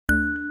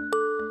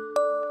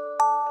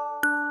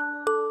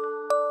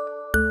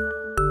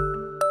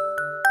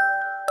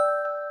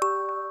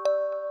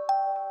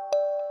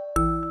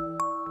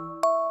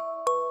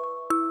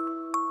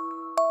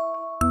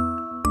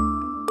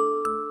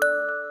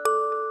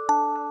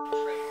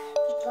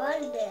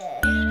wonder.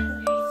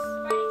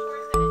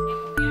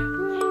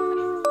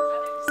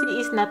 She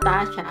is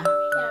Natasha.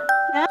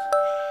 Yeah.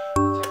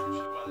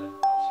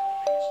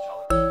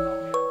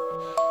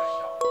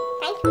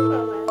 Thank you,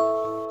 Mama.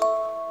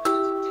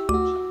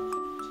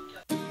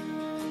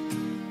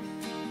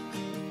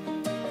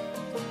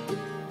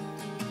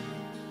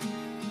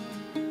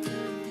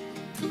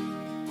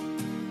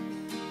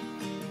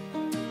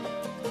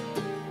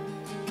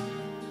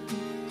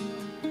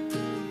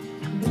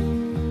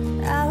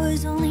 I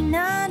was only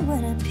 9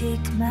 when I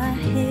picked my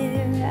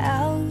hair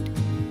out.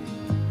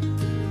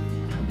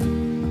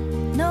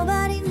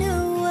 Nobody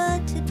knew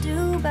what to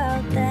do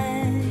about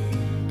that.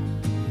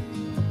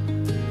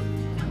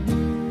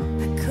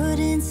 I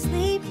couldn't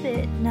sleep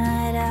at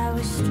night, I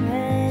was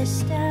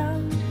stressed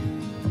out.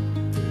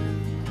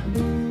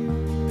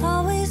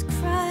 Always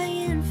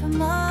crying for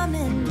Mom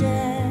and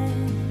Dad.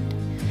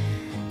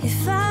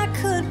 If I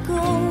could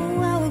go,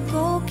 I would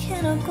go.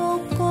 Can I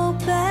go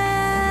back?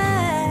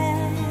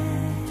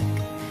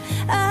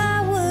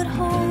 I would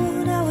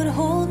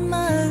hold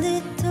my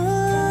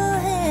little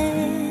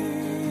hand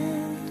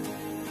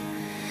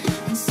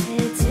and say,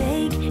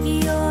 take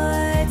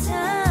your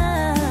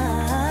time.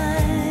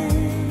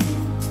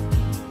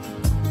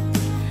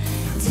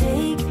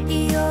 Take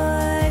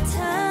your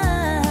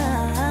time.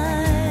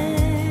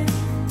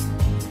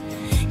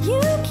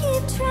 You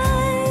keep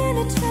trying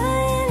to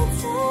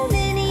tell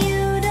me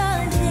you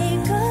don't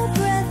take a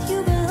breath. You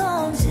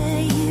belong to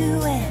you,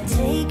 and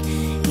take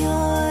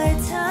your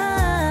time.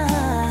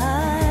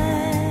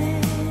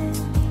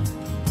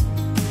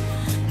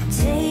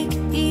 Take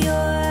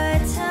your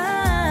time.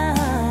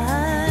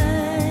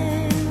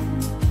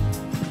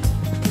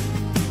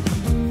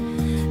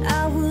 I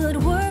would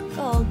work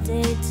all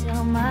day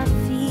till my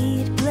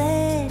feet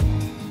bled.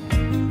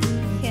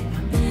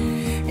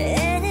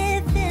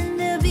 Anything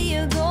to be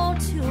a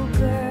go-to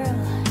girl.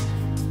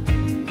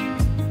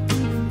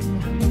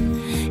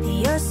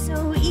 You're so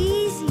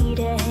easy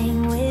to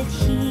hang with,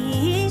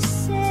 he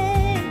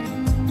said.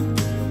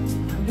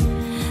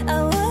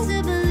 I was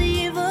a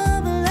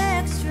believable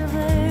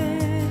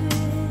extrovert,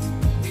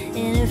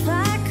 and if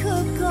I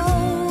could go,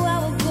 I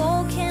would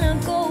go. Can I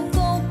go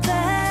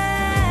back?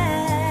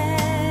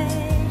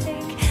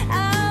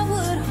 I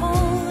would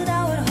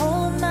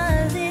hold my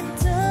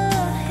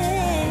little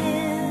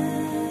hand,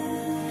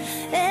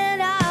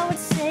 and I would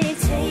say,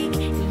 take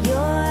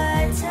your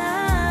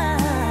time.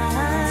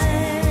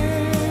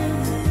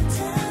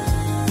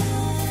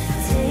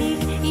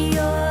 Take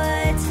your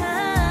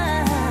time.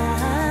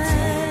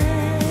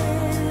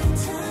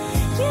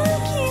 You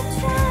keep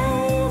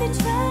trying to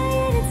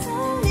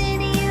tell me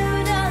you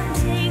don't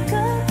take a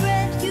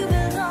breath. You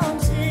belong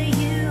to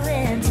you,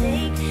 and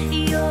take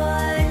your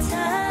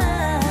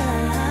time.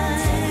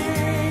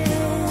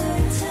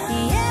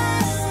 Yeah,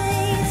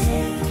 say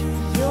take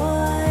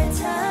your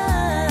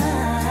time.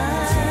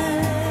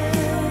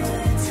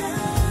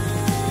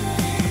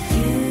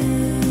 You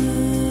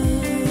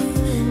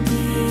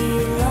belong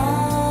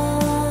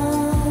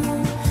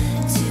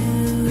to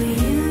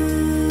you.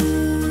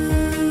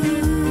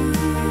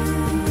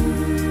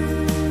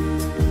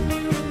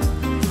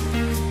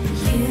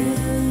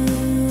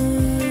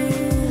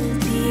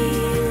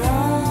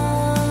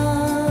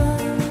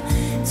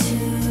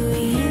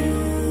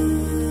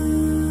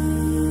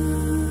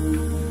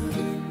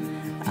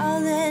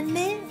 I'll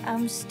admit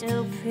I'm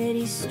still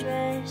pretty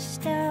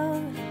stressed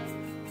out,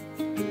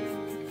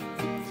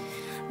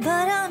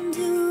 but I'm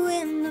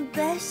doing the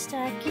best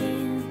I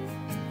can.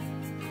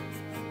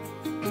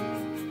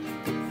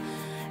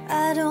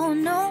 I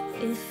don't know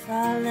if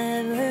I'll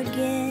ever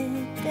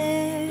get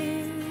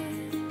there,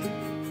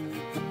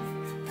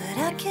 but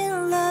I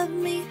can love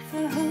me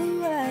for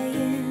who I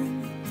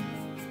am.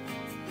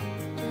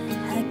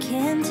 I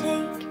can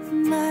take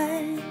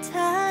my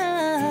time.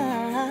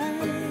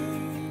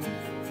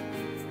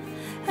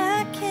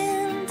 I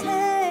can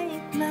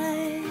take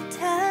my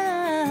time.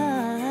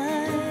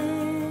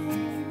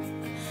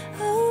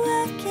 Oh,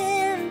 I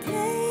can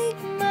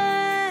take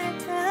my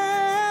time.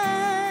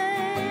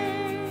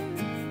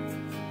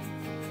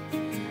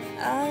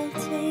 I'll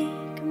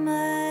take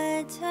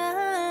my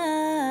time.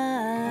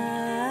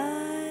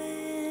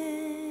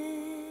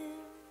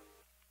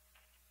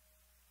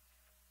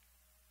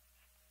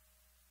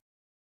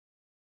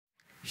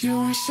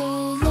 You're so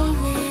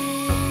lovely,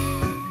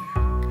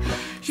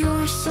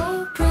 you're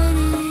so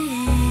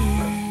pretty,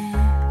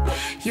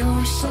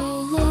 you're so